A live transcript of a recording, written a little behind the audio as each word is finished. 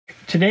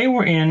Today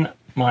we're in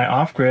my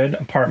off-grid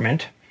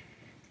apartment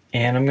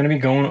and I'm going to be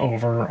going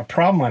over a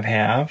problem I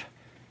have,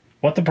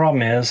 what the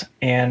problem is,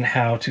 and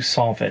how to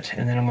solve it.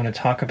 And then I'm going to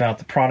talk about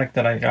the product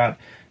that I got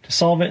to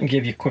solve it and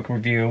give you a quick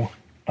review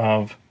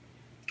of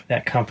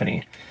that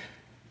company.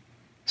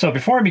 So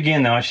before I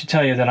begin though, I should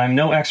tell you that I'm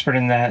no expert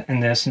in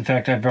this. In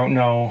fact, I don't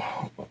know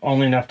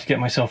only enough to get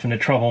myself into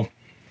trouble.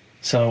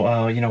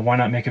 So, you know, why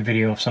not make a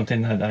video of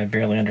something that I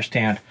barely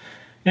understand?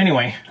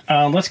 Anyway,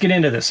 let's get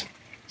into this.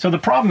 So the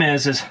problem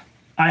is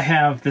I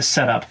have this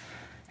setup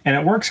and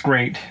it works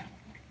great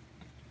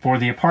for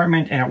the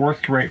apartment and it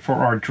works great for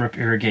our drip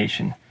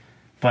irrigation.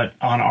 But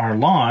on our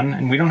lawn,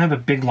 and we don't have a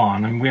big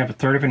lawn, I mean, we have a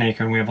third of an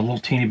acre and we have a little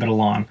teeny bit of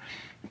lawn.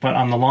 But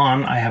on the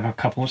lawn, I have a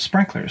couple of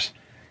sprinklers.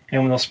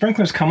 And when those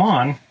sprinklers come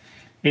on,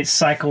 it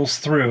cycles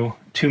through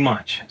too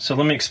much. So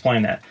let me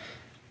explain that.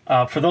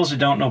 For those who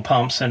don't know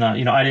pumps, and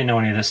you know, I didn't know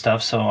any of this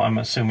stuff, so I'm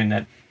assuming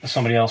that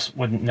somebody else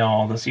wouldn't know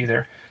all this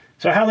either.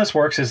 So how this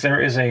works is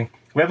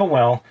we have a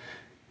well,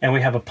 and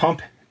we have a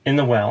pump in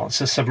the well. It's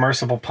a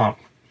submersible pump.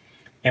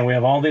 And we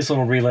have all these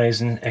little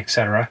relays and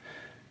etc.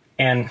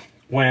 And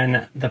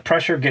when the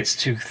pressure gets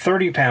to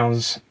 30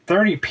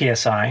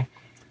 psi,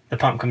 the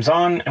pump comes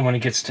on, and when it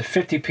gets to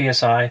 50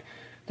 psi,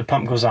 the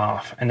pump goes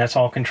off, and that's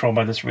all controlled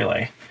by this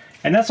relay.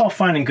 And that's all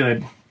fine and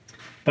good,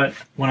 but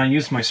when I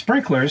use my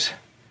sprinklers,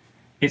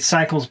 it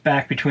cycles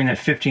back between that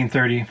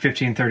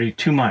 1530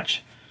 too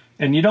much.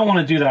 And you don't want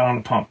to do that on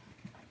a pump.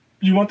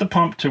 You want the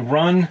pump to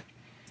run,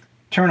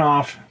 turn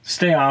off,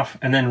 stay off,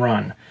 and then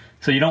run.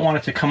 So you don't want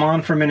it to come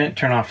on for a minute,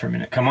 turn off for a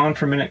minute, come on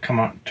for a minute, come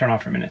on, turn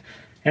off for a minute.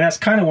 And that's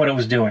kind of what it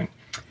was doing.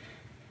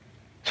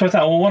 So I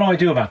thought, well, what do I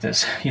do about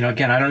this? You know,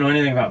 again, I don't know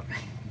anything about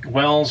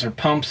wells or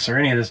pumps or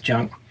any of this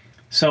junk.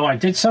 So I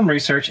did some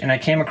research and I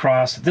came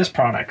across this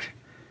product.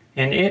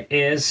 And it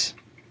is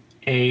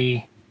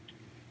a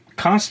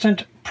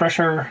constant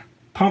pressure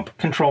pump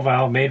control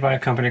valve made by a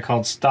company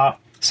called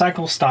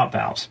Cycle Stop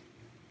Valves.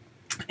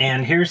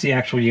 And here's the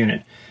actual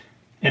unit.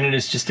 And it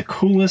is just the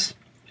coolest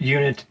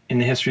unit in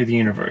the history of the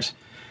universe.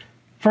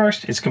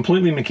 First, it's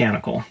completely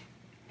mechanical,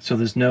 so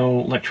there's no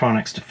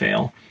electronics to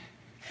fail.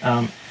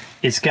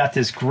 It's got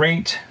this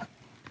great,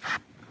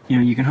 you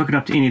know, you can hook it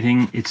up to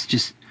anything. It's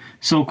just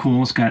so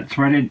cool. It's got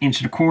threaded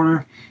 1.25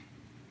 inch,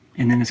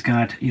 and then it's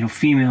got, you know,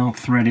 female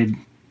threaded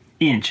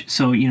inch.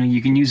 So, you know,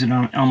 you can use it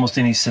on almost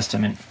any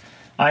system. And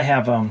I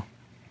have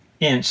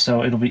inch,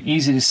 so it'll be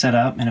easy to set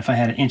up. And if I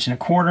had 1.25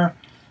 inch,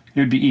 it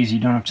would be easy.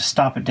 You don't have to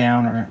stop it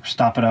down or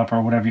stop it up or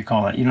whatever you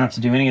call it. You don't have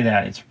to do any of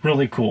that. It's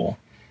really cool.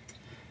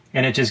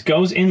 And it just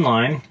goes in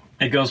line.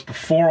 It goes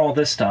before all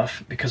this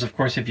stuff, because of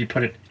course if you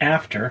put it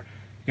after,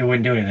 it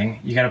wouldn't do anything.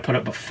 You got to put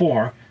it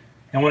before.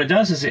 And what it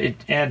does is it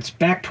adds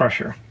back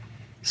pressure.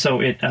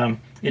 So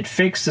it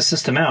fakes the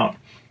system out.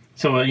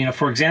 So you know,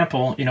 for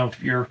example, you know,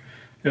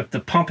 if the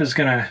pump is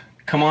going to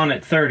come on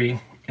at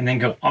 30 and then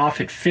go off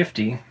at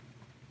 50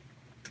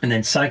 and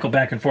then cycle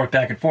back and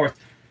forth,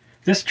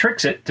 this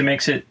tricks it to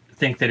makes it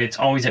think that it's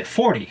always at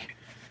 40.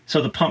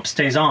 So the pump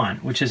stays on,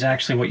 which is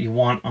actually what you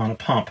want on a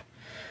pump.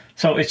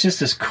 So it's just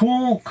this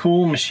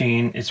cool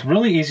machine. It's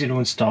really easy to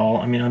install.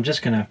 I mean, I'm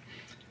just going to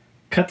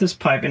cut this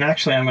pipe, and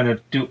actually I'm going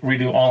to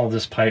redo all of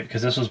this pipe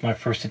because this was my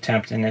first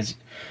attempt, and as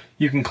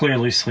you can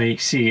clearly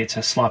see, it's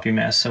a sloppy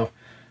mess. So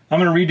I'm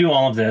going to redo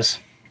all of this,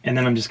 and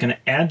then I'm just going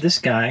to add this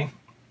guy,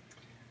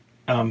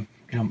 you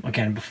know,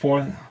 again,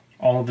 before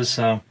all of this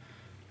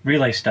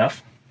relay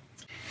stuff.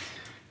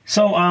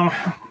 So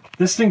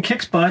this thing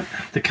kicks butt.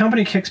 The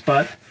company kicks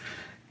butt,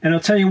 and I'll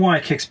tell you why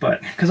it kicks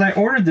butt. Because I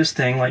ordered this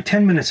thing like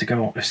 10 minutes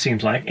ago, it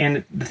seems like,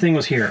 and the thing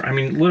was here. I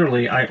mean,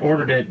 literally, I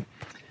ordered it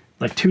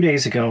like 2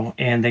 days ago,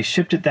 and they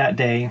shipped it that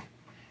day.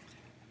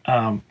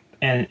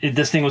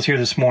 This thing was here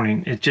this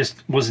morning. It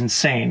just was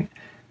insane.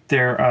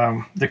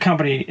 The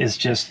company is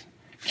just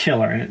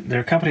killer, and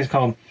their company is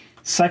called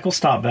Cycle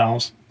Stop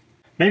Valves.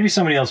 Maybe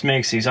somebody else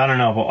makes these. I don't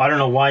know, but I don't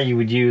know why you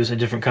would use a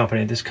different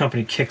company. This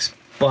company kicks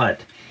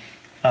butt.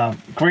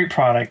 Great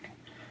product.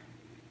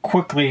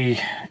 Quickly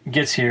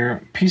gets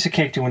here. Piece of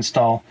cake to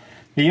install.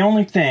 The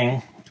only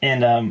thing,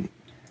 and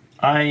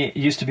I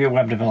used to be a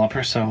web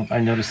developer, so I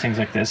noticed things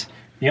like this.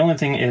 The only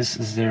thing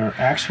is their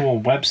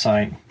actual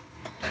website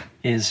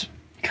is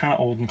kind of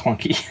old and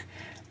clunky.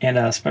 And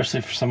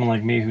especially for someone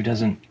like me who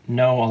doesn't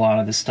know a lot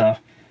of this stuff,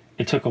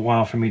 it took a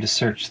while for me to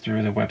search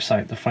through the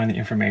website to find the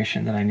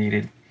information that I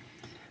needed.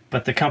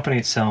 But the company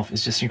itself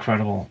is just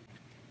incredible,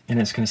 and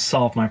it's going to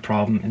solve my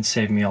problem and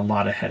save me a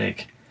lot of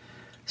headache.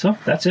 So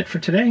that's it for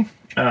today.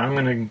 I'm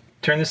going to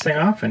turn this thing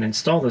off and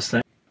install this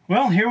thing.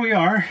 Well, here we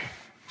are.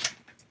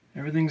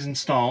 Everything's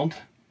installed.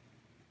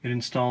 It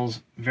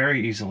installs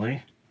very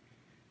easily.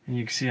 And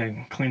you can see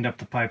I cleaned up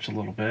the pipes a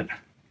little bit.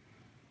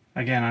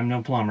 Again, I'm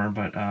no plumber,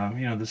 but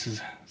you know, this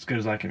is as good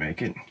as I can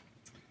make it.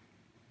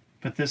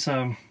 But this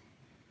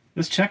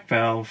check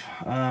valve,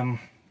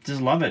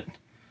 just love it.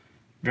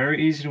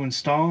 Very easy to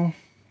install.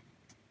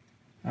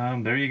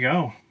 There you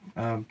go.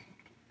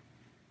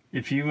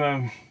 If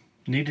you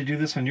need to do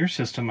this on your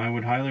system, I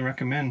would highly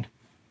recommend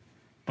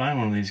buying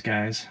one of these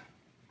guys.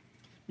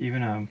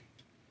 Even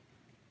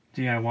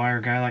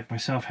DIYer guy like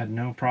myself had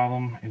no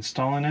problem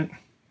installing it,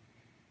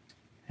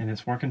 and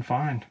it's working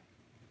fine.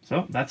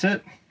 So that's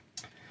it.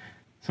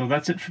 So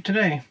that's it for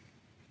today.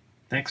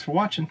 Thanks for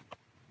watching.